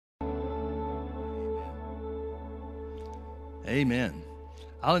Amen.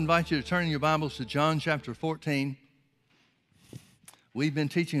 I'll invite you to turn your Bibles to John chapter 14. We've been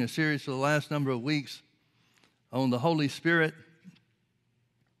teaching a series for the last number of weeks on the Holy Spirit,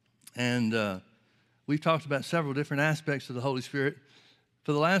 and we've talked about several different aspects of the Holy Spirit.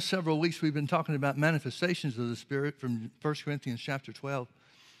 For the last several weeks, we've been talking about manifestations of the Spirit from 1 Corinthians chapter 12.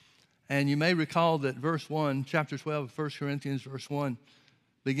 And you may recall that verse 1, chapter 12 of 1 Corinthians, verse 1,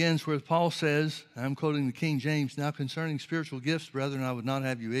 begins where Paul says, I'm quoting the King James, "Now concerning spiritual gifts, brethren, I would not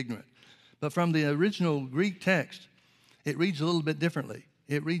have you ignorant." But from the original Greek text, it reads a little bit differently.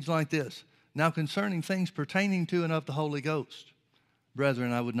 It reads like this: "Now concerning things pertaining to and of the Holy Ghost,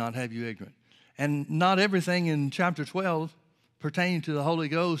 brethren, I would not have you ignorant." And not everything in chapter 12 pertaining to the Holy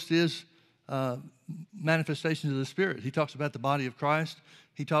Ghost is manifestations of the Spirit. He talks about the body of Christ.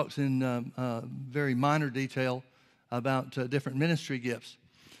 He talks in very minor detail about different ministry gifts.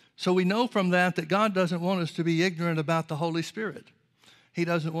 So we know from that God doesn't want us to be ignorant about the Holy Spirit. He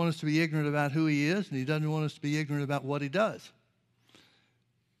doesn't want us to be ignorant about who he is, and he doesn't want us to be ignorant about what he does.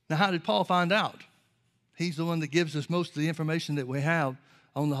 Now, how did Paul find out? He's the one that gives us most of the information that we have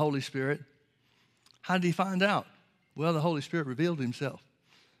on the Holy Spirit. How did he find out? Well, the Holy Spirit revealed himself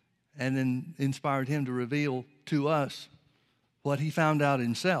and then inspired him to reveal to us what he found out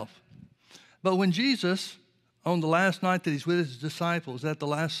himself. But when Jesus, on the last night that he's with his disciples at the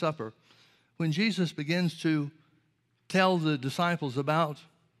Last Supper, when Jesus begins to tell the disciples about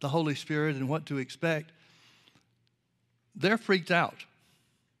the Holy Spirit and what to expect, they're freaked out.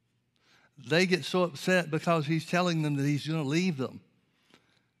 They get so upset because he's telling them that he's going to leave them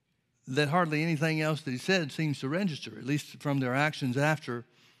that hardly anything else that he said seems to register, at least from their actions after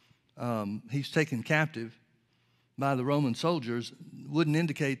he's taken captive by the Roman soldiers, wouldn't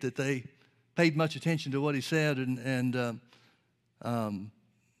indicate that they paid much attention to what he said and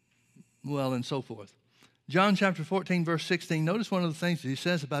so forth. John chapter 14, verse 16, notice one of the things that he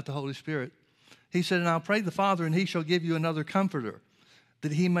says about the Holy Spirit. He said, "And I'll pray the Father, and he shall give you another comforter,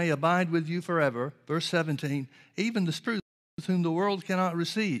 that he may abide with you forever." Verse 17, "Even the Spirit whom the world cannot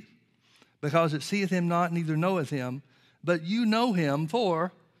receive, because it seeth him not, neither knoweth him. But you know him,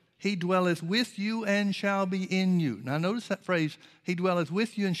 for he dwelleth with you and shall be in you." Now notice that phrase, "he dwelleth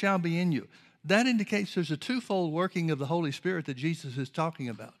with you and shall be in you." That indicates there's a twofold working of the Holy Spirit that Jesus is talking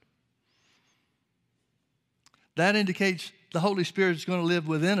about. That indicates the Holy Spirit is going to live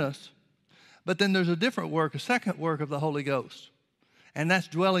within us. But then there's a different work, a second work of the Holy Ghost, and that's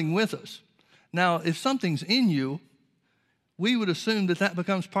dwelling with us. Now, if something's in you, we would assume that that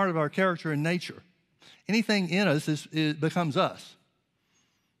becomes part of our character and nature. Anything in us becomes us,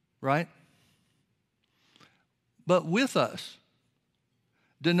 right? But with us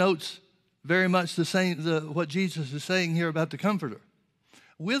denotes very much the same, what Jesus is saying here about the Comforter.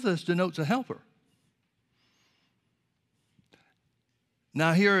 With us denotes a helper.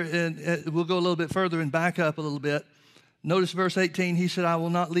 Now here, we'll go a little bit further and back up a little bit. Notice verse 18, he said, "I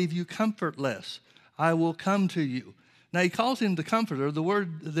will not leave you comfortless. I will come to you." Now he calls him the Comforter. The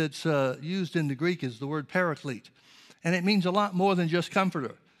word that's used in the Greek is the word paraclete. And it means a lot more than just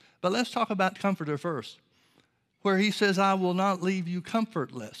comforter. But let's talk about Comforter first, where he says, "I will not leave you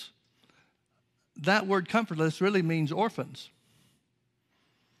comfortless." That word comfortless really means orphans.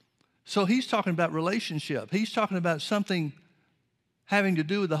 So he's talking about relationship. He's talking about something having to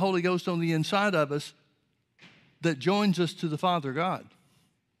do with the Holy Ghost on the inside of us that joins us to the Father God.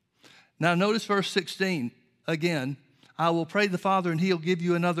 Now notice verse 16 again. "I will pray the Father, and he'll give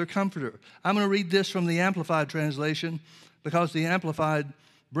you another comforter." I'm going to read this from the Amplified translation because the Amplified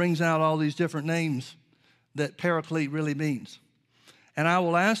brings out all these different names that paraclete really means. "And I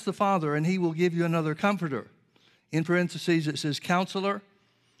will ask the Father, and he will give you another comforter." In parentheses, it says counselor,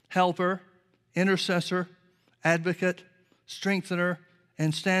 helper, intercessor, advocate, strengthener,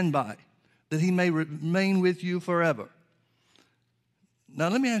 and standby, that he may remain with you forever. Now,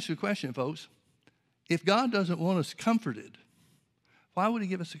 let me ask you a question, folks. If God doesn't want us comforted, why would he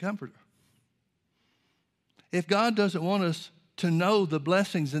give us a comforter? If God doesn't want us to know the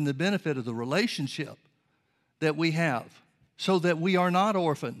blessings and the benefit of the relationship that we have so that we are not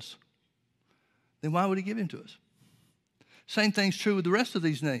orphans, then why would he give him to us? Same thing's true with the rest of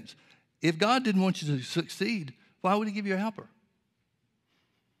these names. If God didn't want you to succeed, why would he give you a helper?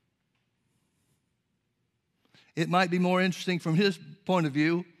 It might be more interesting from his point of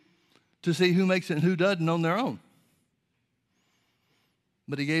view to see who makes it and who doesn't on their own.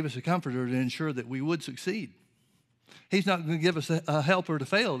 But he gave us a comforter to ensure that we would succeed. He's not going to give us a helper to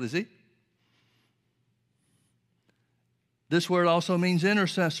fail, is he? This word also means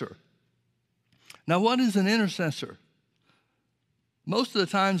intercessor. Now, what is an intercessor? Most of the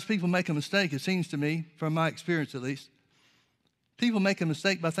times people make a mistake, it seems to me, from my experience at least, People make a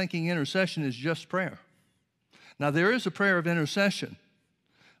mistake by thinking intercession is just prayer. Now, there is a prayer of intercession.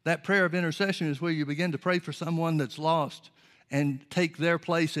 That prayer of intercession is where you begin to pray for someone that's lost and take their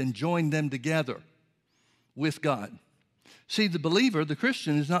place and join them together with God. See, the believer, the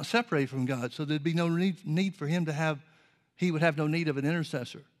Christian, is not separated from God, so there'd be no need for him to have, he would have no need of an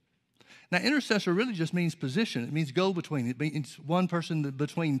intercessor. Now, intercessor really just means position. It means go between. It means one person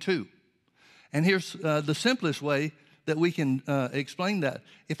between two. And here's the simplest way that we can explain that.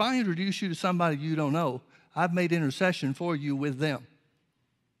 If I introduce you to somebody you don't know, I've made intercession for you with them.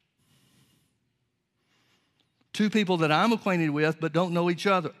 Two people that I'm acquainted with but don't know each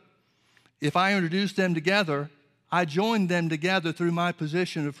other. If I introduce them together, I join them together through my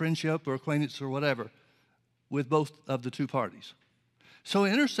position of friendship or acquaintance or whatever with both of the two parties. So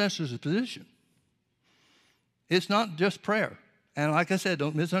intercessor is a position. It's not just prayer. And like I said,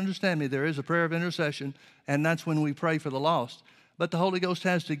 don't misunderstand me. There is a prayer of intercession, and that's when we pray for the lost. But the Holy Ghost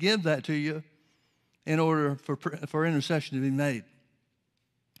has to give that to you in order for intercession to be made.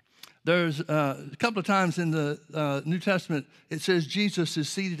 There's a couple of times in the New Testament, it says Jesus is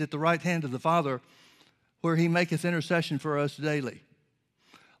seated at the right hand of the Father, where he maketh intercession for us daily.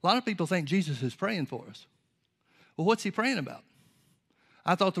 A lot of people think Jesus is praying for us. Well, what's he praying about?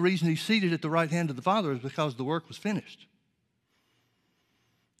 I thought the reason he's seated at the right hand of the Father is because the work was finished.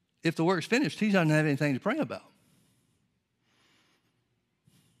 If the work's finished, he doesn't have anything to pray about.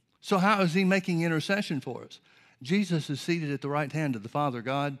 So how is he making intercession for us? Jesus is seated at the right hand of the Father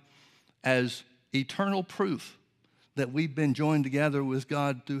God as eternal proof that we've been joined together with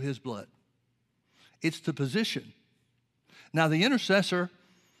God through his blood. It's the position. Now, the intercessor,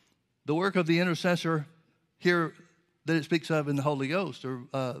 the work of the intercessor here that it speaks of in the Holy Ghost, or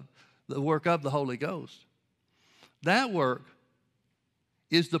the work of the Holy Ghost, that work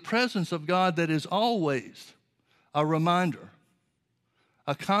is the presence of God that is always a reminder,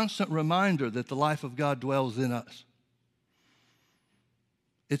 a constant reminder that the life of God dwells in us.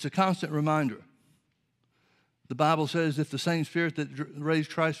 It's a constant reminder. The Bible says, if the same Spirit that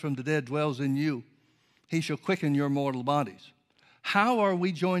raised Christ from the dead dwells in you, he shall quicken your mortal bodies. How are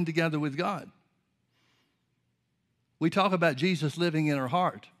we joined together with God? We talk about Jesus living in our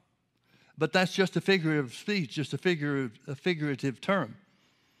heart, but that's just a figure of speech, just a figurative term,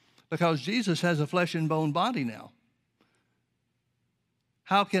 because Jesus has a flesh and bone body now.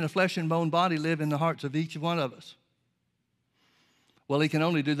 How can a flesh and bone body live in the hearts of each one of us? Well, he can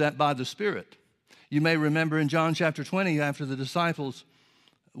only do that by the Spirit. You may remember in John chapter 20, after the disciples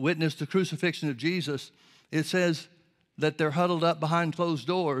witnessed the crucifixion of Jesus, it says that they're huddled up behind closed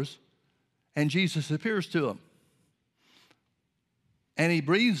doors, and Jesus appears to them. And he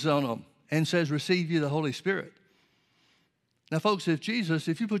breathes on them and says, receive you the Holy Spirit. Now, folks, if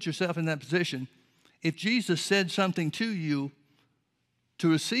you put yourself in that position, if Jesus said something to you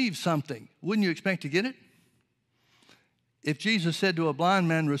to receive something, wouldn't you expect to get it? If Jesus said to a blind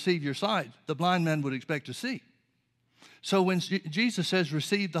man, receive your sight, the blind man would expect to see. So when Jesus says,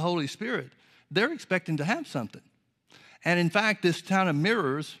 receive the Holy Spirit, they're expecting to have something. And in fact, this kind of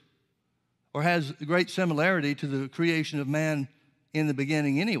mirrors or has great similarity to the creation of man in the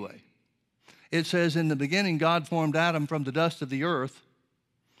beginning anyway. It says, in the beginning, God formed Adam from the dust of the earth,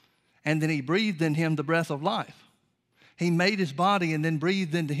 and then he breathed in him the breath of life. He made his body and then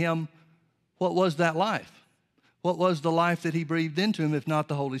breathed into him. What was that life? What was the life that he breathed into him, if not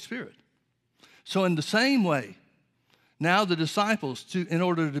the Holy Spirit? So in the same way, now the disciples, in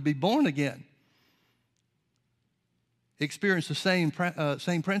order to be born again, experience the same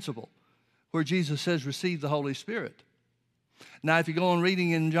principle, where Jesus says, receive the Holy Spirit. Now, if you go on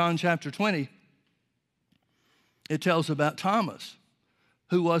reading in John chapter 20, it tells about Thomas,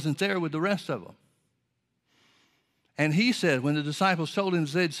 who wasn't there with the rest of them. And he said, when the disciples told him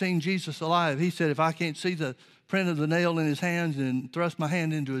they'd seen Jesus alive, he said, if I can't see the print of the nail in his hands and thrust my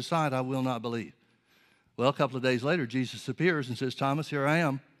hand into his side, I will not believe. Well, a couple of days later, Jesus appears and says, Thomas, here I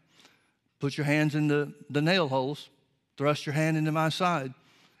am. Put your hands in the nail holes, thrust your hand into my side,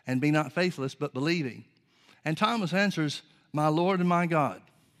 and be not faithless, but believing. And Thomas answers, my Lord and my God.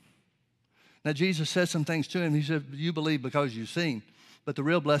 Now, Jesus says some things to him. He said, you believe because you've seen, but the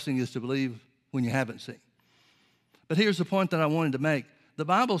real blessing is to believe when you haven't seen. But here's the point that I wanted to make. The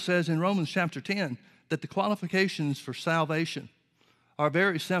Bible says in Romans chapter 10 that the qualifications for salvation are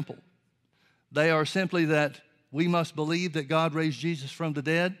very simple. They are simply that we must believe that God raised Jesus from the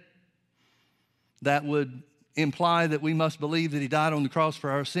dead. That would imply that we must believe that he died on the cross for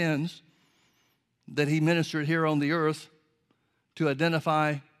our sins, that he ministered here on the earth to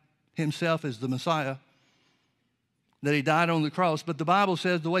identify himself as the Messiah, that he died on the cross. But the Bible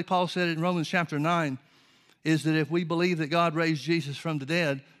says, the way Paul said it in Romans chapter 9, is that if we believe that God raised Jesus from the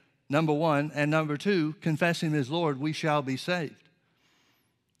dead, number one, and number two, confess him as Lord, we shall be saved.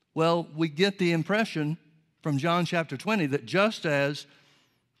 Well, we get the impression from John chapter 20 that just as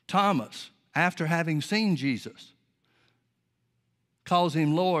Thomas, after having seen Jesus, calls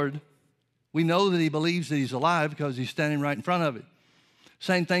him Lord, we know that he believes that he's alive because he's standing right in front of him.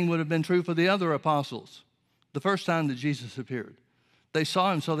 Same thing would have been true for the other apostles the first time that Jesus appeared. They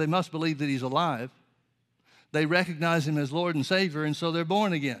saw him, so they must believe that he's alive. They recognize him as Lord and Savior, and so they're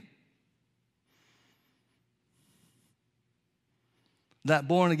born again. That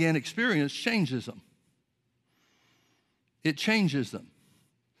born again experience changes them. It changes them.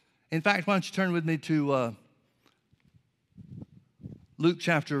 In fact, why don't you turn with me to Luke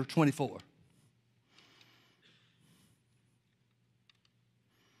chapter 24.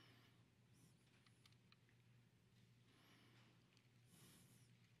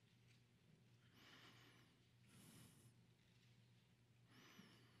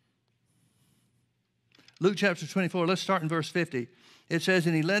 Luke chapter 24, let's start in verse 50. It says,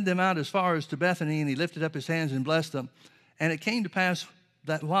 "And he led them out as far as to Bethany, and he lifted up his hands and blessed them. And it came to pass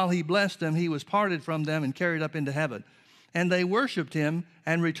that while he blessed them, he was parted from them and carried up into heaven. And they worshiped him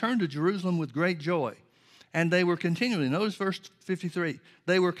and returned to Jerusalem with great joy. And they were continually," notice verse 53,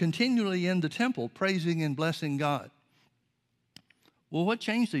 "they were continually in the temple praising and blessing God." Well, what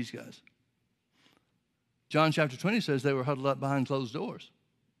changed these guys? John chapter 20 says they were huddled up behind closed doors.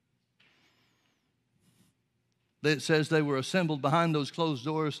 It says they were assembled behind those closed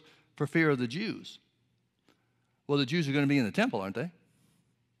doors for fear of the Jews. Well, the Jews are going to be in the temple, aren't they?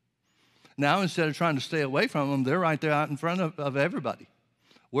 Now, instead of trying to stay away from them, they're right there out in front of everybody,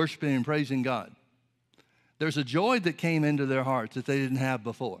 worshiping and praising God. There's a joy that came into their hearts that they didn't have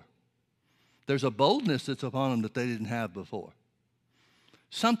before. There's a boldness that's upon them that they didn't have before.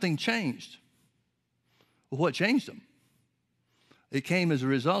 Something changed. Well, what changed them? It came as a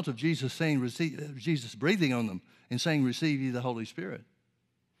result of Jesus saying, Jesus breathing on them and saying, "Receive ye the Holy Spirit."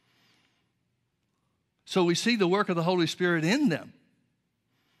 So we see the work of the Holy Spirit in them.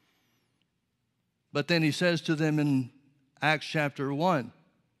 But then he says to them in Acts chapter 1.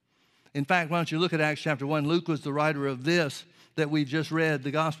 In fact, why don't you look at Acts chapter 1? Luke was the writer of this that we've just read,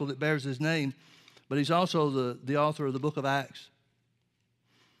 the gospel that bears his name. But he's also the author of the book of Acts.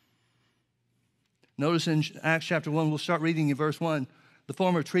 Notice in Acts chapter 1, we'll start reading in verse 1. "The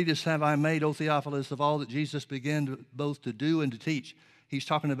former treatise have I made, O Theophilus, of all that Jesus began both to do and to teach." He's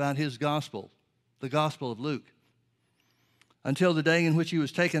talking about his gospel, the gospel of Luke. "Until the day in which he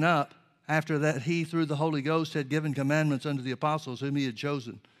was taken up, after that he, through the Holy Ghost, had given commandments unto the apostles whom he had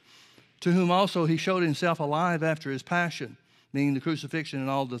chosen, to whom also he showed himself alive after his passion," meaning the crucifixion and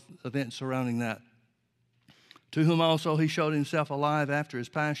all the events surrounding that. "To whom also he showed himself alive after his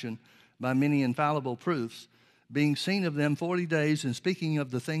passion, by many infallible proofs, being seen of them 40 days, and speaking of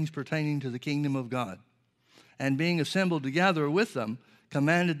the things pertaining to the kingdom of God. And being assembled together with them,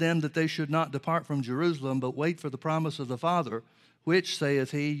 commanded them that they should not depart from Jerusalem, but wait for the promise of the Father, which, saith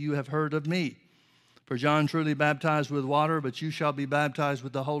he, you have heard of me. For John truly baptized with water, but you shall be baptized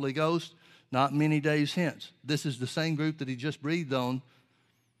with the Holy Ghost not many days hence." This is the same group that he just breathed on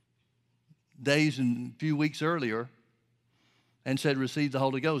days and a few weeks earlier and said, "Receive the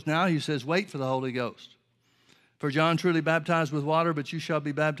Holy Ghost." Now he says, "Wait for the Holy Ghost. For John truly baptized with water, but you shall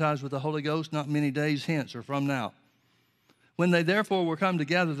be baptized with the Holy Ghost not many days hence," or from now. "When they therefore were come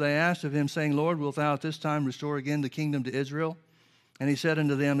together, they asked of him, saying, Lord, wilt thou at this time restore again the kingdom to Israel? And he said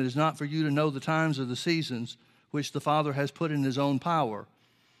unto them, It is not for you to know the times or the seasons which the Father has put in his own power,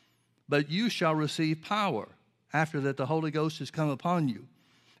 but you shall receive power after that the Holy Ghost is come upon you.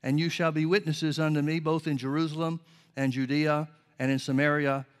 And you shall be witnesses unto me both in Jerusalem and Judea and in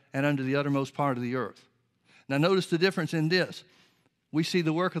Samaria and unto the uttermost part of the earth." Now notice the difference in this. We see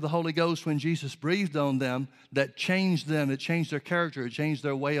the work of the Holy Ghost when Jesus breathed on them that changed them. It changed their character. It changed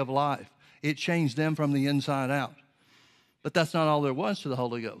their way of life. It changed them from the inside out. But that's not all there was to the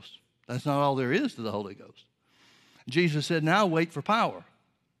Holy Ghost. That's not all there is to the Holy Ghost. Jesus said, "Now wait for power.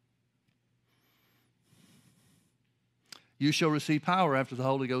 You shall receive power after the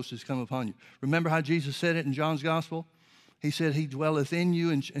Holy Ghost has come upon you." Remember how Jesus said it in John's Gospel? He said, "He dwelleth in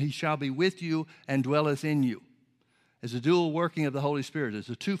you, and he shall be with you and dwelleth in you." It's a dual working of the Holy Spirit. It's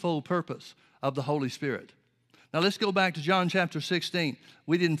a twofold purpose of the Holy Spirit. Now let's go back to John chapter 16.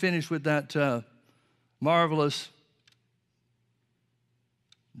 We didn't finish with that marvelous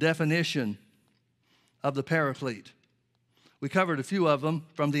definition of the Paraclete. We covered a few of them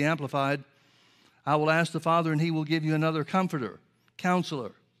from the Amplified. "I will ask the Father, and he will give you another comforter,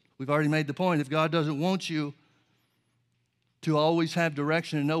 counselor." We've already made the point. If God doesn't want you to always have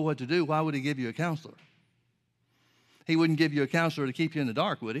direction and know what to do, why would he give you a counselor? He wouldn't give you a counselor to keep you in the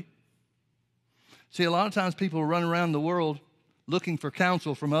dark, would he? See, a lot of times people run around the world looking for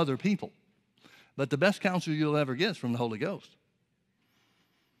counsel from other people. But the best counsel you'll ever get is from the Holy Ghost.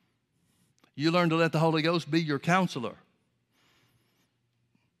 You learn to let the Holy Ghost be your counselor.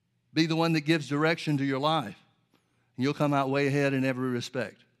 Be the one that gives direction to your life. And you'll come out way ahead in every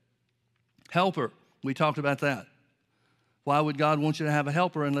respect. Helper, we talked about that. Why would God want you to have a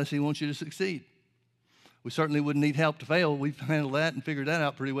helper unless he wants you to succeed? We certainly wouldn't need help to fail. We've handled that and figured that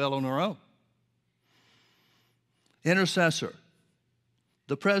out pretty well on our own. Intercessor,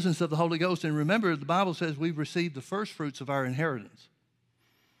 the presence of the Holy Ghost. And remember, the Bible says we've received the first fruits of our inheritance.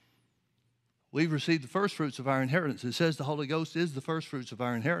 We've received the first fruits of our inheritance. It says the Holy Ghost is the first fruits of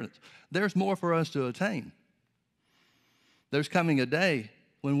our inheritance. There's more for us to attain. There's coming a day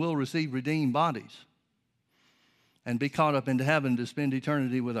when we'll receive redeemed bodies and be caught up into heaven to spend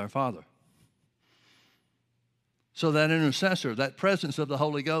eternity with our Father. So that intercessor, that presence of the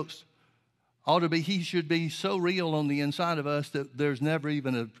Holy Ghost, he should be so real on the inside of us that there's never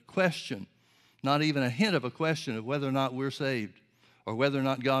even a question, not even a hint of a question of whether or not we're saved, or whether or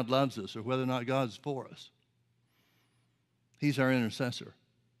not God loves us, or whether or not God's for us. He's our intercessor.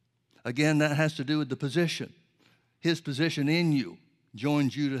 Again, that has to do with the position. His position in you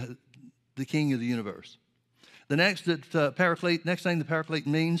joins you to the King of the universe. The next thing the Paraclete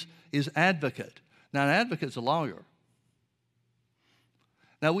means is advocate. Now, an advocate's a lawyer.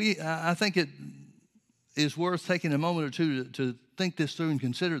 Now, I think it is worth taking a moment or two to think this through and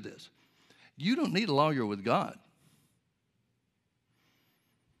consider this. You don't need a lawyer with God.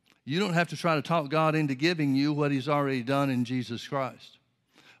 You don't have to try to talk God into giving you what he's already done in Jesus Christ.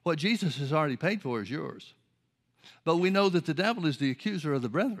 What Jesus has already paid for is yours. But we know that the devil is the accuser of the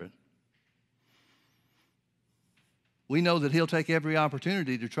brethren. We know that he'll take every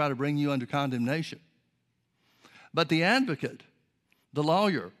opportunity to try to bring you under condemnation. But the advocate, the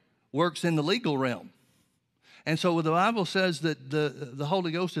lawyer, works in the legal realm. And so when the Bible says that the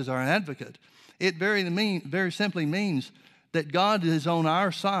Holy Ghost is our advocate, it very simply means that God is on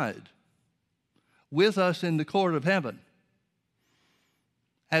our side with us in the court of heaven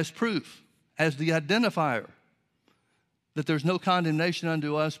as proof, as the identifier that there's no condemnation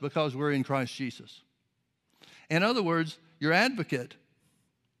unto us because we're in Christ Jesus. In other words, your advocate,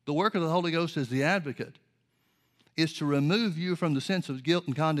 the work of the Holy Ghost as the advocate, is to remove you from the sense of guilt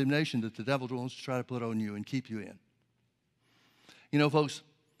and condemnation that the devil wants to try to put on you and keep you in. You know, folks,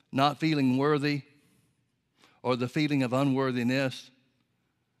 not feeling worthy or the feeling of unworthiness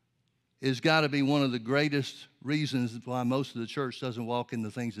has got to be one of the greatest reasons why most of the church doesn't walk in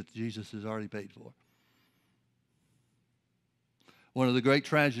the things that Jesus has already paid for. One of the great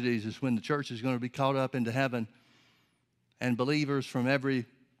tragedies is when the church is going to be caught up into heaven and believers from every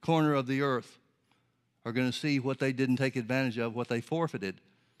corner of the earth are going to see what they didn't take advantage of, what they forfeited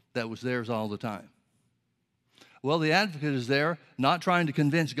that was theirs all the time. Well, the advocate is there, not trying to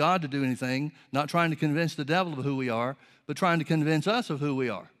convince God to do anything, not trying to convince the devil of who we are, but trying to convince us of who we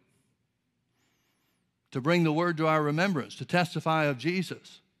are. To bring the word to our remembrance, to testify of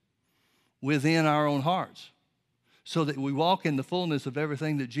Jesus within our own hearts, so that we walk in the fullness of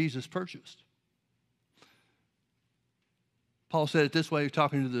everything that Jesus purchased. Paul said it this way,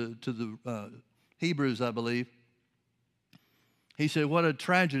 talking to the Hebrews, I believe. He said, what a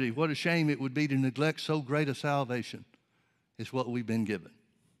tragedy, what a shame it would be to neglect so great a salvation is what we've been given.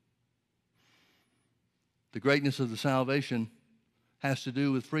 The greatness of the salvation has to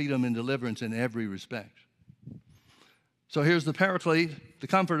do with freedom and deliverance in every respect. So here's the Paraclete, the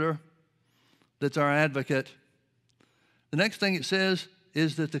Comforter, that's our advocate. The next thing it says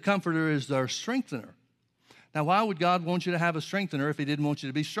is that the Comforter is our strengthener. Now, why would God want you to have a strengthener if he didn't want you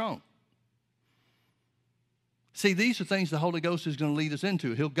to be strong? See, these are things the Holy Ghost is going to lead us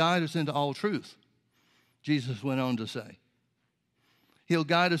into. He'll guide us into all truth, Jesus went on to say. He'll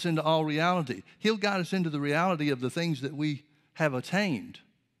guide us into all reality. He'll guide us into the reality of the things that we have attained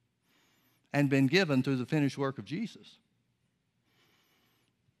and been given through the finished work of Jesus.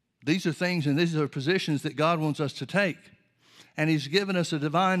 These are things and these are positions that God wants us to take. And he's given us a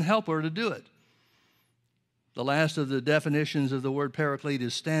divine helper to do it. The last of the definitions of the word paraclete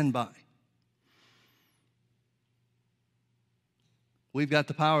is standby. We've got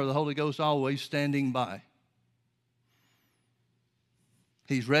the power of the Holy Ghost always standing by.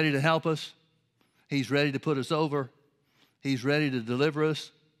 He's ready to help us. He's ready to put us over. He's ready to deliver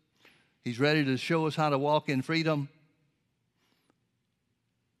us. He's ready to show us how to walk in freedom.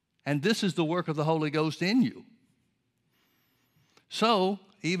 And this is the work of the Holy Ghost in you. So,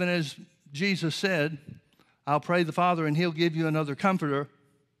 even as Jesus said, I'll pray the Father and he'll give you another comforter.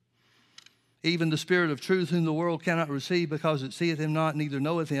 even the Spirit of truth, whom the world cannot receive, because it seeth him not, neither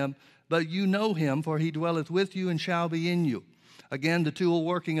knoweth him. But you know him, for he dwelleth with you and shall be in you. Again, the dual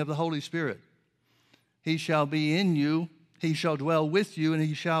working of the Holy Spirit. He shall be in you, he shall dwell with you, and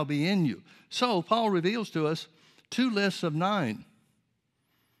he shall be in you. So Paul reveals to us 2 lists of 9.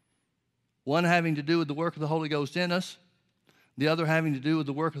 One having to do with the work of the Holy Ghost in us, the other having to do with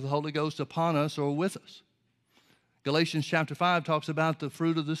the work of the Holy Ghost upon us or with us. Galatians chapter 5 talks about the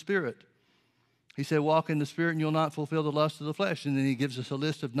fruit of the Spirit. He said, walk in the Spirit and you'll not fulfill the lust of the flesh. And then he gives us a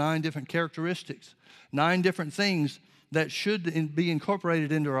list of 9 different characteristics, 9 different things that should be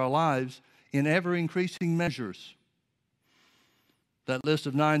incorporated into our lives in ever-increasing measures. That list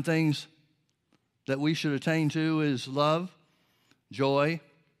of 9 things that we should attain to is love, joy,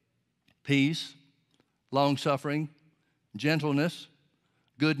 peace, long-suffering, gentleness,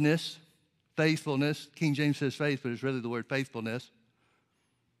 goodness, faithfulness. King James says faith, but it's really the word faithfulness.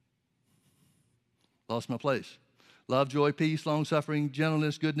 Lost my place. Love, joy, peace, long-suffering,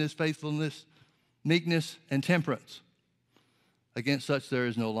 gentleness, goodness, faithfulness, meekness, and temperance. Against such there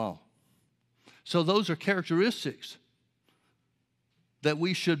is no law. So those are characteristics that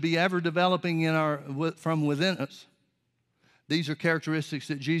we should be ever developing from within us. These are characteristics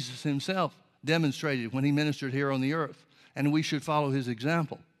that Jesus himself demonstrated when he ministered here on the earth, and we should follow his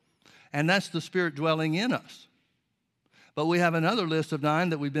example. And that's the Spirit dwelling in us. But we have another list of 9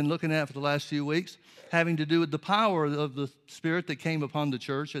 that we've been looking at for the last few weeks, having to do with the power of the Spirit that came upon the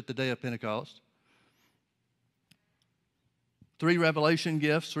church at the day of Pentecost. 3 revelation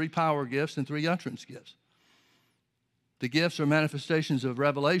gifts, 3 power gifts, and 3 utterance gifts. The gifts are manifestations of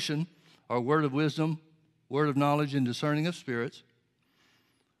revelation, or word of wisdom, word of knowledge, and discerning of spirits.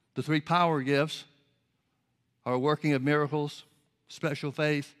 The 3 power gifts are working of miracles, special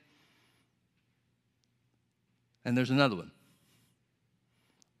faith, and there's another one.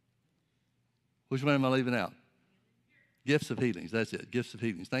 Which one am I leaving out? Gifts of healings. That's it. Gifts of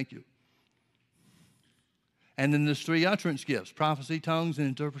healings. Thank you. And then there's 3 utterance gifts: prophecy, tongues, and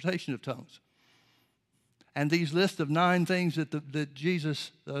interpretation of tongues. And these lists of 9 things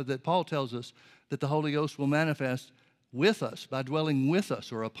that Paul tells us that the Holy Ghost will manifest with us, by dwelling with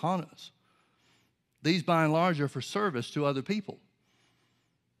us or upon us. These, by and large, are for service to other people.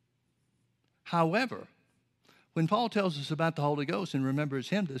 However, when Paul tells us about the Holy Ghost, and remember it's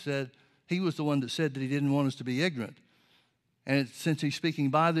him that said, he was the one that said that he didn't want us to be ignorant. And since he's speaking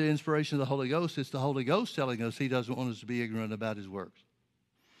by the inspiration of the Holy Ghost, it's the Holy Ghost telling us he doesn't want us to be ignorant about his works.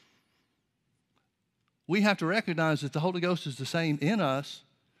 We have to recognize that the Holy Ghost is the same in us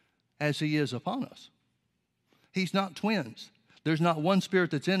as he is upon us. He's not twins. There's not one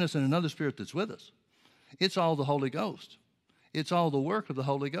Spirit that's in us and another Spirit that's with us. It's all the Holy Ghost. It's all the work of the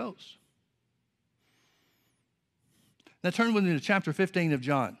Holy Ghost. Now turn with me to chapter 15 of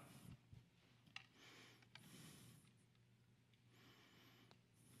John.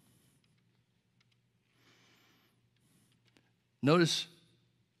 Notice,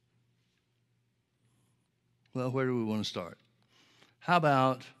 well, where do we want to start? How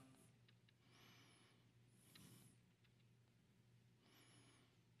about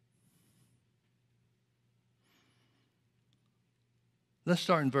let's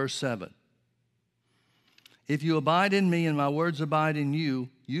start in verse 7. If you abide in me and my words abide in you,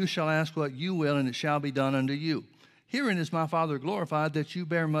 you shall ask what you will, and it shall be done unto you. Herein is my Father glorified, that you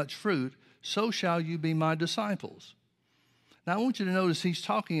bear much fruit, so shall you be my disciples. Now, I want you to notice he's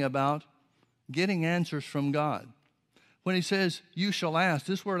talking about getting answers from God. When he says, you shall ask,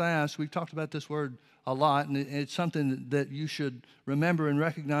 this word ask, we've talked about this word a lot, and it's something that you should remember and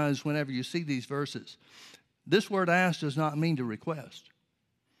recognize whenever you see these verses. This word ask does not mean to request.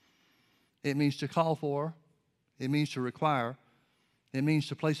 It means to call for. It means to require. It means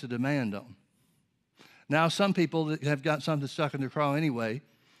to place a demand on. Now, some people that have got something stuck in their craw anyway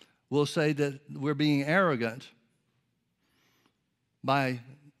will say that we're being arrogant by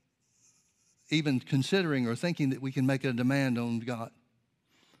even considering or thinking that we can make a demand on God.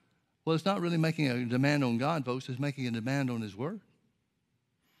 Well, it's not really making a demand on God, folks. It's making a demand on his word.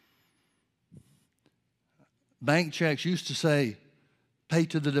 Bank checks used to say, pay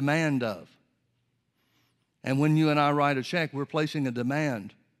to the demand of. And when you and I write a check, we're placing a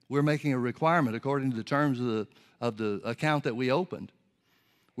demand. We're making a requirement according to the terms of the account that we opened.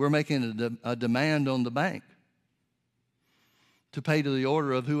 We're making a demand on the bank to pay to the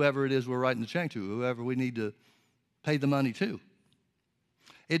order of whoever it is we're writing the check to, whoever we need to pay the money to.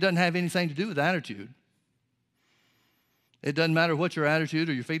 It doesn't have anything to do with attitude. It doesn't matter what your attitude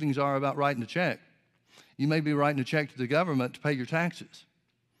or your feelings are about writing a check. You may be writing a check to the government to pay your taxes.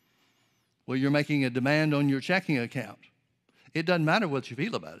 Well, you're making a demand on your checking account. It doesn't matter what you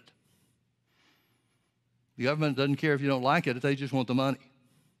feel about it. The government doesn't care if you don't like it, they just want the money.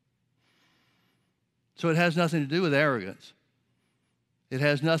 So it has nothing to do with arrogance. It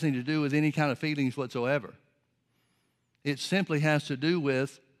has nothing to do with any kind of feelings whatsoever. It simply has to do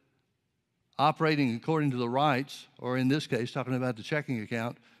with operating according to the rights, or in this case, talking about the checking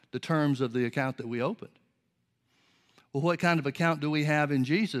account, the terms of the account that we opened. Well, what kind of account do we have in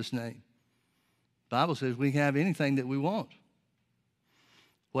Jesus' name? The Bible says we have anything that we want.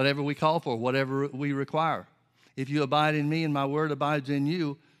 Whatever we call for, whatever we require. If you abide in me and my word abides in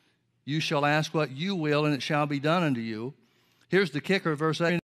you, you shall ask what you will, and it shall be done unto you. Here's the kicker, verse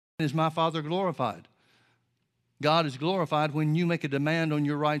 8, is my Father glorified. God is glorified when you make a demand on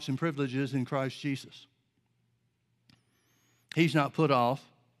your rights and privileges in Christ Jesus. He's not put off.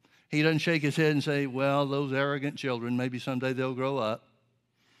 He doesn't shake his head and say, well, those arrogant children, maybe someday they'll grow up.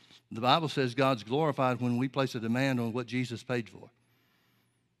 The Bible says God's glorified when we place a demand on what Jesus paid for.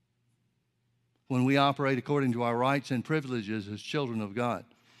 When we operate according to our rights and privileges as children of God.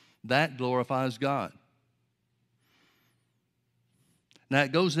 That glorifies God. Now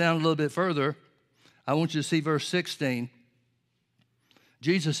it goes down a little bit further. I want you to see verse 16.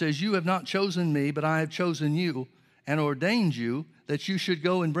 Jesus says, you have not chosen me, but I have chosen you and ordained you that you should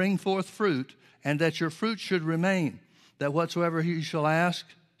go and bring forth fruit, and that your fruit should remain, that whatsoever you shall ask,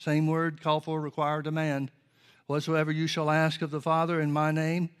 same word, call for, require, demand, whatsoever you shall ask of the Father in my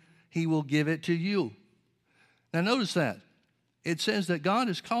name, he will give it to you. Now notice that. It says that God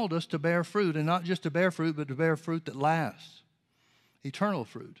has called us to bear fruit, and not just to bear fruit, but to bear fruit that lasts, eternal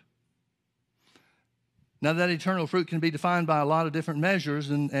fruit. Now, that eternal fruit can be defined by a lot of different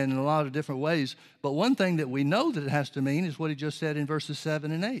measures and in a lot of different ways, but one thing that we know that it has to mean is what he just said in verses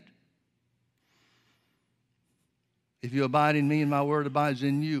 7 and 8. If you abide in me and my word abides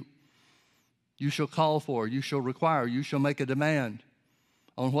in you, you shall call for, you shall require, you shall make a demand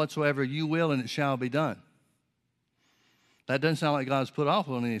on whatsoever you will, and it shall be done. That doesn't sound like God's put off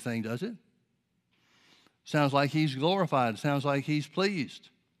on anything, does it? Sounds like he's glorified. Sounds like he's pleased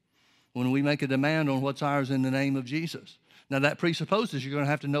when we make a demand on what's ours in the name of Jesus. Now, that presupposes you're going to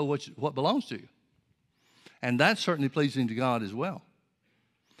have to know what belongs to you. And that's certainly pleasing to God as well.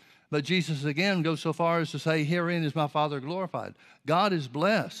 But Jesus, again, goes so far as to say, herein is my Father glorified. God is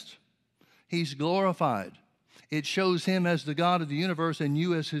blessed. He's glorified. It shows him as the God of the universe and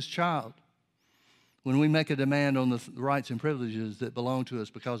you as his child when we make a demand on the rights and privileges that belong to us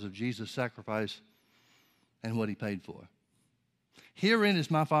because of Jesus' sacrifice and what he paid for. Herein is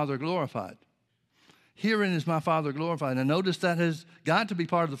my Father glorified. Herein is my Father glorified. Now notice that has got to be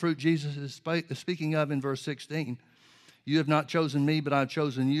part of the fruit Jesus is speaking of in verse 16. You have not chosen me, but I've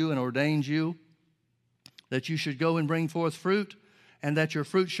chosen you and ordained you that you should go and bring forth fruit, and that your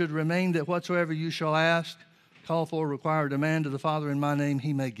fruit should remain, that whatsoever you shall ask, call for, require, demand of the Father in my name,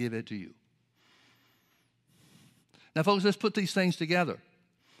 he may give it to you. Now, folks, let's put these things together.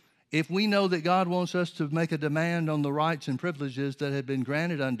 If we know that God wants us to make a demand on the rights and privileges that have been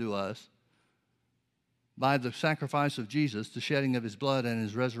granted unto us by the sacrifice of Jesus, the shedding of his blood and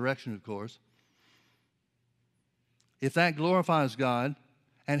his resurrection, of course, if that glorifies God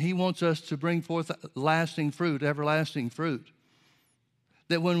and he wants us to bring forth lasting fruit, everlasting fruit,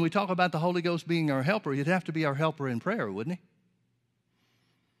 that when we talk about the Holy Ghost being our helper, he'd have to be our helper in prayer, wouldn't he?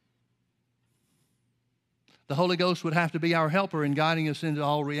 The Holy Ghost would have to be our helper in guiding us into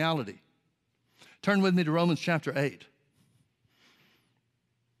all reality. Turn with me to Romans chapter 8.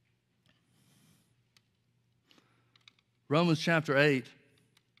 Romans chapter 8.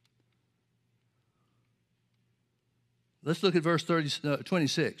 Let's look at verse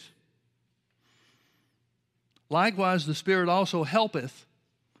 26. Likewise, the Spirit also helpeth.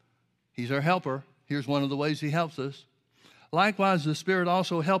 He's our helper. Here's one of the ways he helps us. Likewise, the Spirit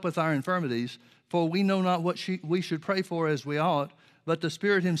also helpeth our infirmities, for we know not what we should pray for as we ought, but the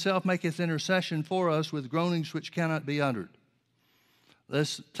Spirit himself maketh intercession for us with groanings which cannot be uttered.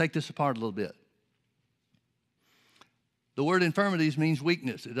 Let's take this apart a little bit. The word infirmities means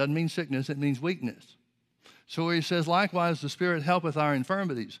weakness. It doesn't mean sickness, it means weakness. So where he says, likewise, the Spirit helpeth our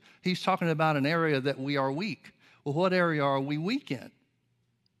infirmities, he's talking about an area that we are weak. Well, what area are we weak in?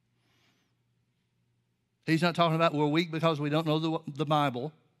 He's not talking about we're weak because we don't know the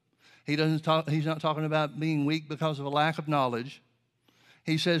Bible. He's not talking about being weak because of a lack of knowledge.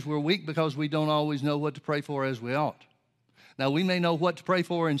 He says we're weak because we don't always know what to pray for as we ought. Now, we may know what to pray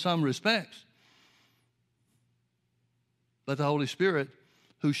for in some respects, but the Holy Spirit,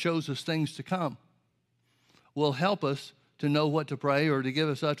 who shows us things to come, will help us to know what to pray or to give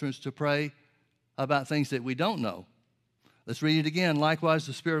us utterance to pray about things that we don't know. Let's read it again. Likewise,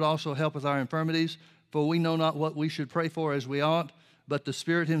 the Spirit also helpeth our infirmities, for we know not what we should pray for as we ought, but the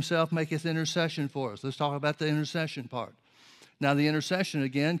Spirit himself maketh intercession for us. Let's talk about the intercession part. Now, the intercession,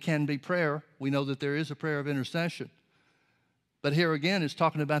 again, can be prayer. We know that there is a prayer of intercession. But here again, it's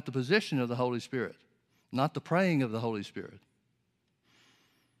talking about the position of the Holy Spirit, not the praying of the Holy Spirit.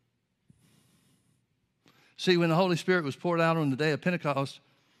 See, when the Holy Spirit was poured out on the day of Pentecost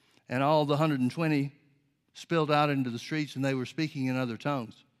and all the 120 spilled out into the streets and they were speaking in other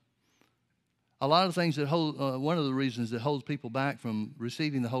tongues, a lot of things that one of the reasons that holds people back from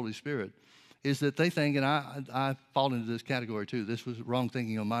receiving the Holy Spirit is that they think, and I fall into this category too, this was wrong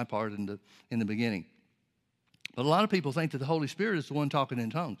thinking on my part in the beginning. But a lot of people think that the Holy Spirit is the one talking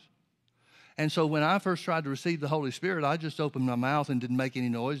in tongues. And so when I first tried to receive the Holy Spirit, I just opened my mouth and didn't make any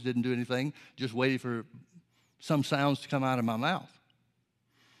noise, didn't do anything, just waited for some sounds to come out of my mouth.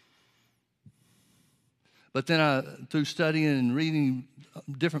 But then through studying and reading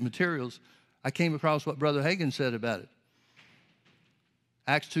different materials, I came across what Brother Hagin said about it.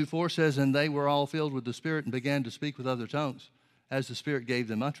 Acts 2:4 says, and they were all filled with the Spirit and began to speak with other tongues as the Spirit gave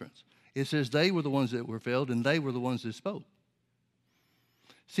them utterance. It says they were the ones that were filled and they were the ones that spoke.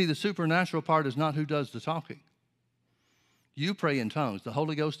 See, the supernatural part is not who does the talking. You pray in tongues. The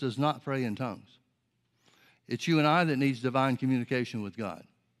Holy Ghost does not pray in tongues. It's you and I that needs divine communication with God.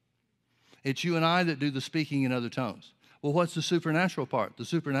 It's you and I that do the speaking in other tongues. Well, what's the supernatural part? The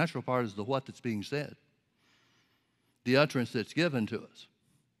supernatural part is the what that's being said, the utterance that's given to us.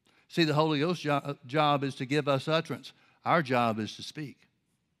 See, the Holy Ghost's job is to give us utterance. Our job is to speak.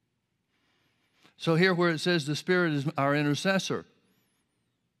 So here where it says the Spirit is our intercessor,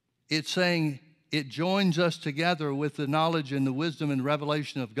 it's saying it joins us together with the knowledge and the wisdom and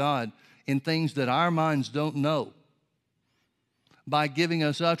revelation of God in things that our minds don't know by giving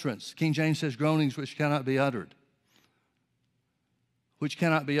us utterance. King James says groanings which cannot be uttered. Which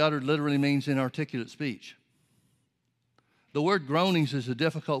cannot be uttered literally means inarticulate speech. The word groanings is a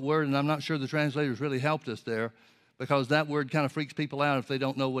difficult word, and I'm not sure the translators really helped us there because that word kind of freaks people out if they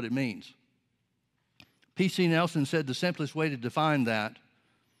don't know what it means. P.C. Nelson said the simplest way to define that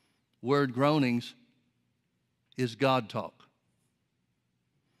word groanings is God talk.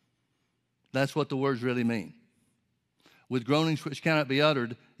 That's what the words really mean. With groanings which cannot be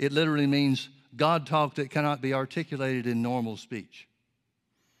uttered, it literally means God talk that cannot be articulated in normal speech.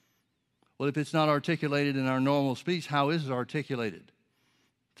 Well, if it's not articulated in our normal speech, how is it articulated?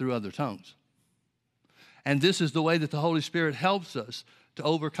 Through other tongues. And this is the way that the Holy Spirit helps us to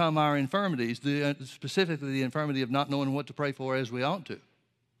overcome our infirmities, specifically the infirmity of not knowing what to pray for as we ought to.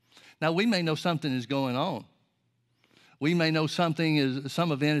 Now, we may know something is going on. We may know some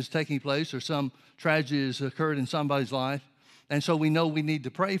event is taking place or some tragedy has occurred in somebody's life, and so we know we need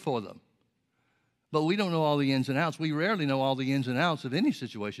to pray for them. But we don't know all the ins and outs. We rarely know all the ins and outs of any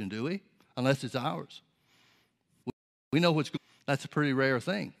situation, do we? Unless it's ours. We know what's going on. That's a pretty rare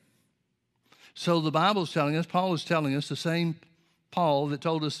thing. So the Bible's telling us, Paul is telling us, the same Paul that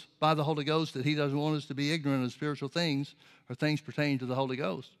told us by the Holy Ghost that he doesn't want us to be ignorant of spiritual things or things pertaining to the Holy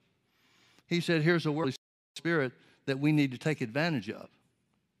Ghost. He said, here's a word of the Spirit that we need to take advantage of.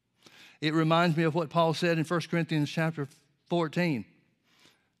 It reminds me of what Paul said in 1 Corinthians chapter 14.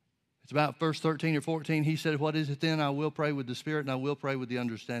 It's about verse 13 or 14. He said, what is it then? I will pray with the Spirit and I will pray with the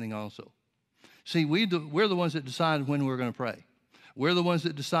understanding also. See, we're the ones that decide when we're going to pray. We're the ones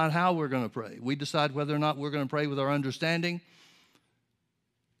that decide how we're going to pray. We decide whether or not we're going to pray with our understanding.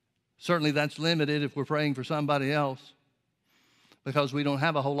 Certainly that's limited if we're praying for somebody else because we don't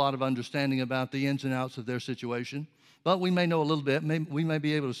have a whole lot of understanding about the ins and outs of their situation. But we may know a little bit. We may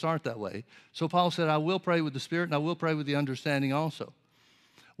be able to start that way. So Paul said, I will pray with the Spirit and I will pray with the understanding also.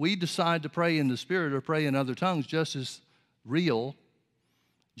 We decide to pray in the Spirit or pray in other tongues just as real,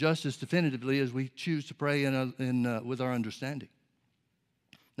 just as definitively as we choose to pray with our understanding.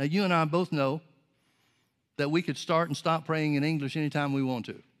 Now, you and I both know that we could start and stop praying in English anytime we want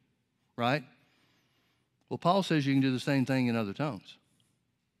to, right? Well, Paul says you can do the same thing in other tongues.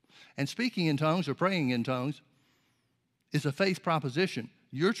 And speaking in tongues or praying in tongues is a faith proposition.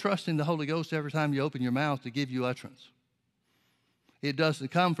 You're trusting the Holy Ghost every time you open your mouth to give you utterance. It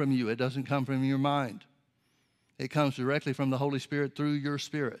doesn't come from you. It doesn't come from your mind. It comes directly from the Holy Spirit through your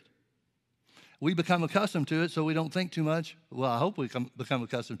spirit. We become accustomed to it so we don't think too much. Well, I hope we become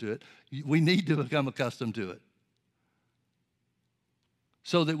accustomed to it. We need to become accustomed to it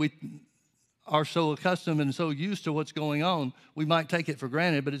so that we are so accustomed and so used to what's going on, we might take it for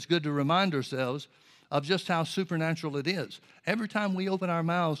granted, but it's good to remind ourselves of just how supernatural it is. Every time we open our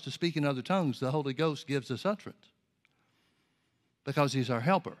mouths to speak in other tongues, the Holy Ghost gives us utterance because he's our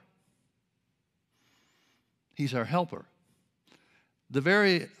helper. He's our helper. The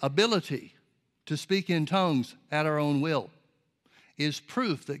very ability to speak in tongues at our own will is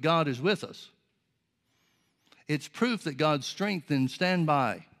proof that God is with us. It's proof that God's strength and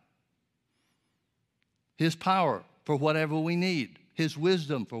standby, His power for whatever we need, His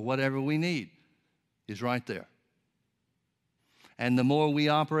wisdom for whatever we need is right there. And the more we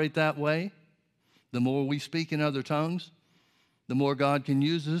operate that way, the more we speak in other tongues, the more God can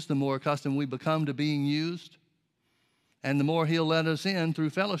use us, the more accustomed we become to being used, and the more He'll let us in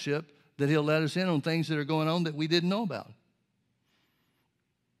through fellowship, that He'll let us in on things that are going on that we didn't know about.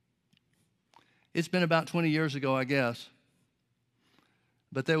 It's been about 20 years ago, I guess,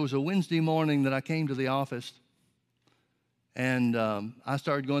 but there was a Wednesday morning that I came to the office, and I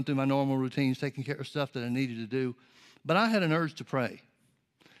started going through my normal routines, taking care of stuff that I needed to do, but I had an urge to pray.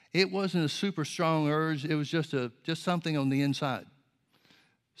 It wasn't a super strong urge. It was just something on the inside.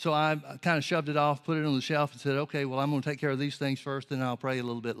 So I kind of shoved it off, put it on the shelf, and said, okay, well, I'm going to take care of these things first, and I'll pray a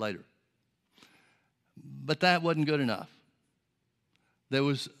little bit later. But that wasn't good enough. There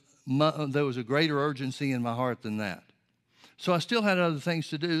was a greater urgency in my heart than that. So I still had other things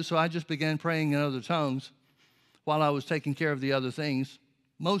to do, so I just began praying in other tongues while I was taking care of the other things.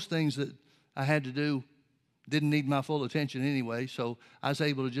 Most things that I had to do didn't need my full attention anyway, so I was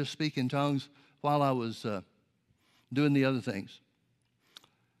able to just speak in tongues while I was doing the other things.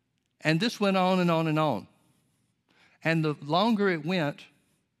 And this went on and on and on. And the longer it went,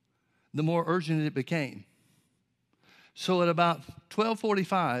 the more urgent it became. So at about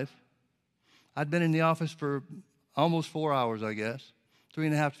 12:45, I'd been in the office for almost 4 hours, I guess,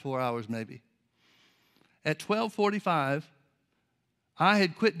 3.5 to 4 hours maybe. At 12:45, I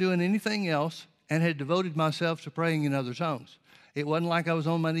had quit doing anything else and had devoted myself to praying in other tongues. It wasn't like I was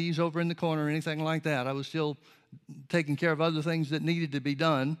on my knees over in the corner or anything like that. I was still taking care of other things that needed to be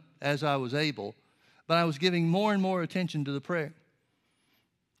done as I was able, but I was giving more and more attention to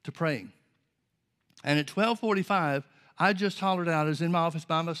praying. And at 12:45, I just hollered out. I was in my office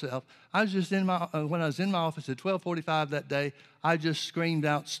by myself. When I was in my office at 12:45 that day, I just screamed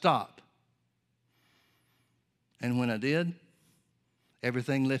out, "Stop!" And when I did,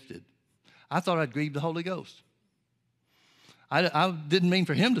 everything lifted. I thought I'd grieved the Holy Ghost. I didn't mean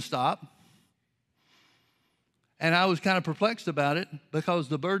for Him to stop. And I was kind of perplexed about it because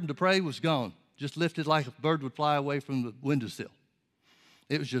the burden to pray was gone, just lifted like a bird would fly away from the windowsill.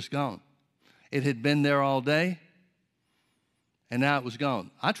 It was just gone. It had been there all day, and now it was gone.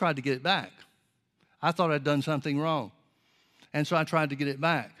 I tried to get it back. I thought I'd done something wrong, and so I tried to get it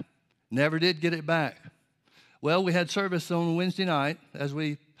back. Never did get it back. Well, we had service on Wednesday night, as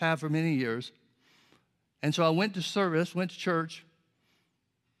we have for many years, and so I went to service, went to church,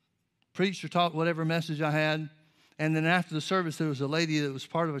 preached or taught whatever message I had. And then after the service, there was a lady that was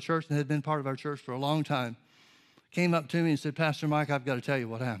part of a church and had been part of our church for a long time, came up to me and said, "Pastor Mike, I've got to tell you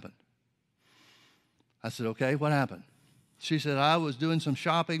what happened." I said, "Okay, what happened?" She said, "I was doing some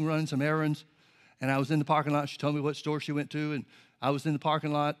shopping, running some errands, and I was in the parking lot." She told me what store she went to, and I was in the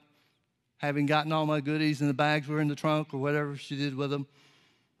parking lot having gotten all my goodies, and the bags were in the trunk or whatever she did with them.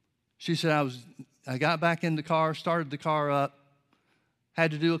 She said, I got back in the car, started the car up, had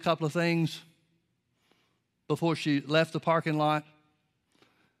to do a couple of things before she left the parking lot,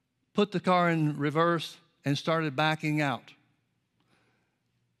 put the car in reverse, and started backing out.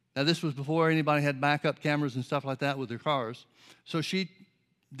 Now, this was before anybody had backup cameras and stuff like that with their cars. So she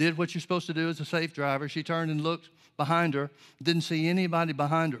did what you're supposed to do as a safe driver. She turned and looked behind her, didn't see anybody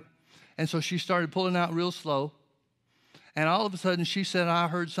behind her. And so she started pulling out real slow. And all of a sudden, she said, I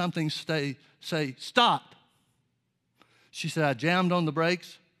heard something say, "Stop." She said, I jammed on the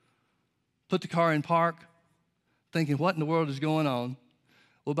brakes, put the car in park, thinking, what in the world is going on?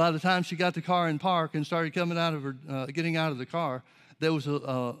 Well, by the time she got the car in park and started coming out of her, getting out of the car, there was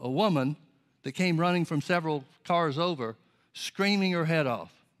a woman that came running from several cars over, screaming her head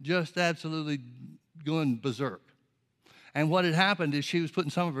off, just absolutely going berserk. And what had happened is she was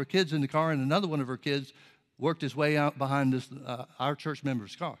putting some of her kids in the car, and another one of her kids worked his way out behind this, our church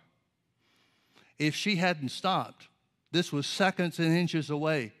member's car. If she hadn't stopped, this was seconds and inches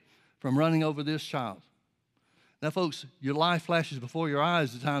away from running over this child. Now, folks, your life flashes before your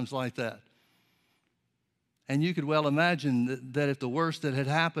eyes at times like that. And you could well imagine that if the worst that had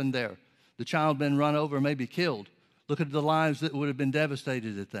happened there, the child been run over, maybe killed, look at the lives that would have been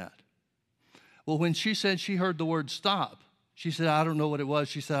devastated at that. Well, when she said she heard the word "stop," she said, I don't know what it was.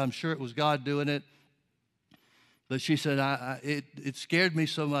 She said, I'm sure it was God doing it. But she said, it scared me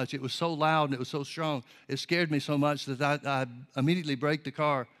so much. It was so loud and it was so strong. It scared me so much that I immediately braked the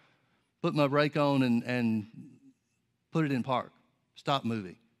car, put my brake on, and put it in park, stopped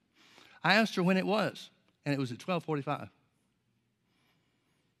moving. I asked her when it was, and it was at 12:45.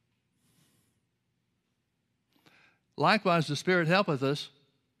 Likewise, the Spirit helpeth us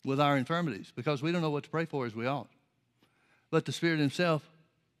with our infirmities, because we don't know what to pray for as we ought. But the Spirit himself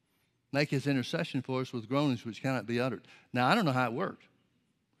maketh intercession for us with groanings which cannot be uttered. Now, I don't know how it worked,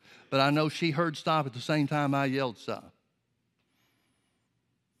 but I know she heard stop at the same time I yelled stop.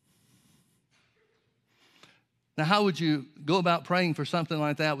 Now, how would you go about praying for something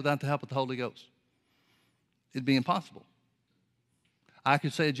like that without the help of the Holy Ghost? It'd be impossible. I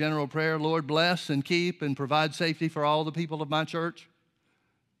could say a general prayer, Lord, bless and keep and provide safety for all the people of my church.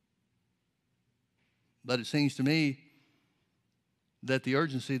 But it seems to me that the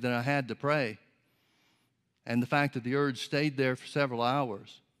urgency that I had to pray and the fact that the urge stayed there for several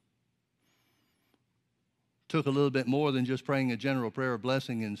hours took a little bit more than just praying a general prayer of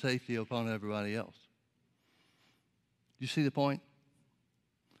blessing and safety upon everybody else. You see the point?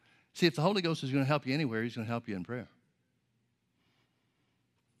 See, if the Holy Ghost is going to help you anywhere, he's going to help you in prayer.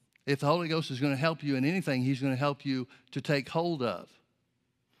 If the Holy Ghost is going to help you in anything, he's going to help you to take hold of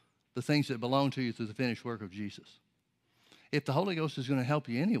the things that belong to you through the finished work of Jesus. If the Holy Ghost is going to help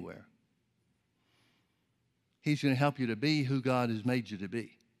you anywhere, he's going to help you to be who God has made you to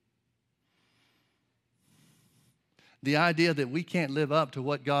be. The idea that we can't live up to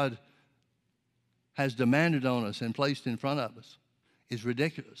what God has demanded on us and placed in front of us is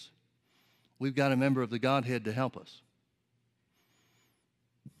ridiculous. We've got a member of the Godhead to help us.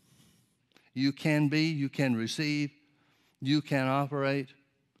 You can be, you can receive, you can operate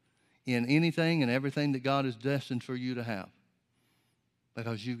in anything and everything that God is destined for you to have,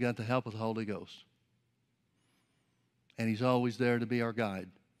 because you've got the help of the Holy Ghost. And he's always there to be our guide.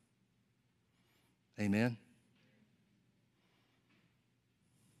 Amen.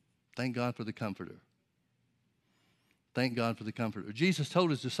 Thank God for the Comforter. Thank God for the Comforter. Jesus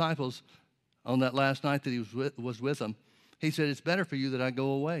told his disciples on that last night that he was with them, he said, it's better for you that I go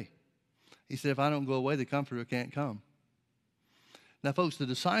away. He said, if I don't go away, the Comforter can't come. Now, folks, the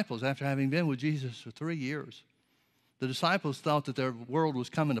disciples, after having been with Jesus for 3 years, the disciples thought that their world was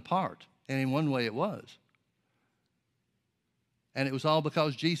coming apart, and in one way it was. And it was all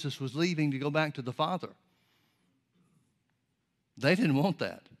because Jesus was leaving to go back to the Father. They didn't want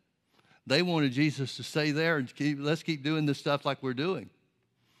that. They wanted Jesus to stay there and let's keep doing this stuff like we're doing.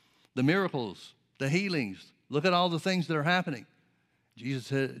 The miracles, the healings, look at all the things that are happening. Jesus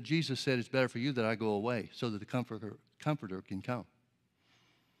said, it's better for you that I go away so that the Comforter can come.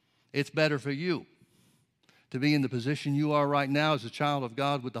 It's better for you to be in the position you are right now as a child of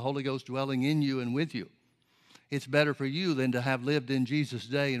God with the Holy Ghost dwelling in you and with you. It's better for you than to have lived in Jesus'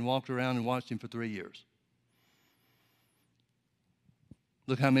 day and walked around and watched him for 3 years.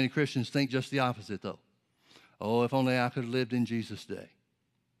 Look how many Christians think just the opposite, though. Oh, if only I could have lived in Jesus' day.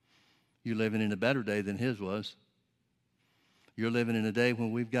 You're living in a better day than his was. You're living in a day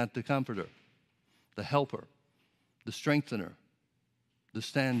when we've got the Comforter, the Helper, the Strengthener, the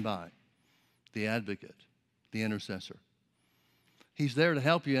Standby, the Advocate, the Intercessor. He's there to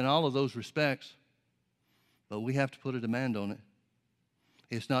help you in all of those respects, but we have to put a demand on it.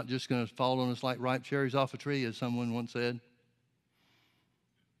 It's not just going to fall on us like ripe cherries off a tree, as someone once said.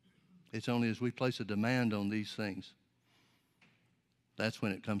 It's only as we place a demand on these things, that's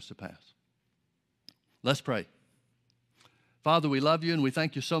when it comes to pass. Let's pray. Father, we love you and we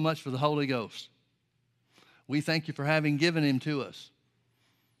thank you so much for the Holy Ghost. We thank you for having given him to us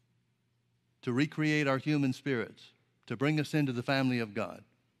to recreate our human spirits, to bring us into the family of God.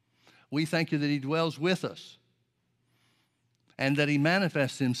 We thank you that he dwells with us and that he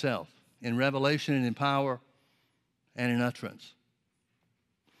manifests himself in revelation and in power and in utterance.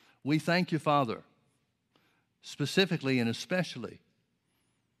 We thank you, Father, specifically and especially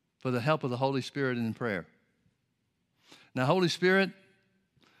for the help of the Holy Spirit in prayer. Now, Holy Spirit,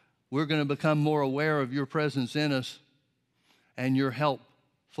 we're going to become more aware of your presence in us and your help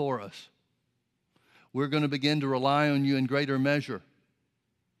for us. We're going to begin to rely on you in greater measure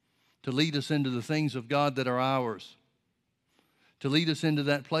to lead us into the things of God that are ours, to lead us into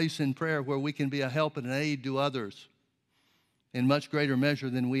that place in prayer where we can be a help and an aid to others in much greater measure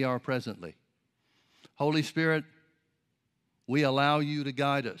than we are presently. Holy Spirit, we allow you to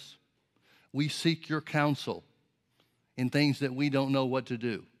guide us. We seek your counsel in things that we don't know what to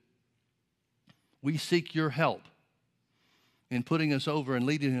do. We seek your help in putting us over and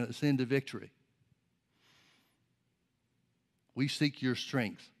leading us into victory. We seek your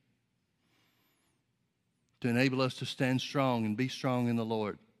strength to enable us to stand strong and be strong in the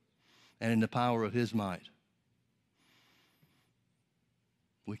Lord and in the power of his might.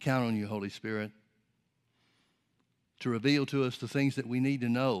 We count on you, Holy Spirit, to reveal to us the things that we need to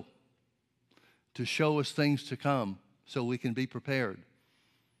know, to show us things to come so we can be prepared,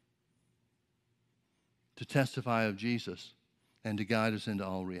 to testify of Jesus and to guide us into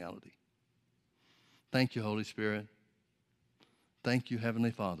all reality. Thank you, Holy Spirit. Thank you, Heavenly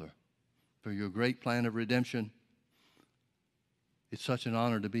Father, for your great plan of redemption. It's such an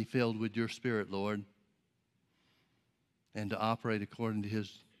honor to be filled with your Spirit, Lord, and to operate according to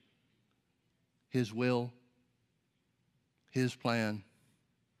His will, His plan,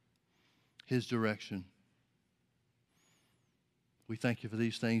 His direction. We thank you for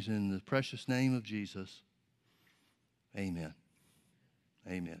these things in the precious name of Jesus. Amen.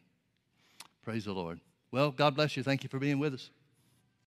 Amen. Praise the Lord. Well, God bless you. Thank you for being with us.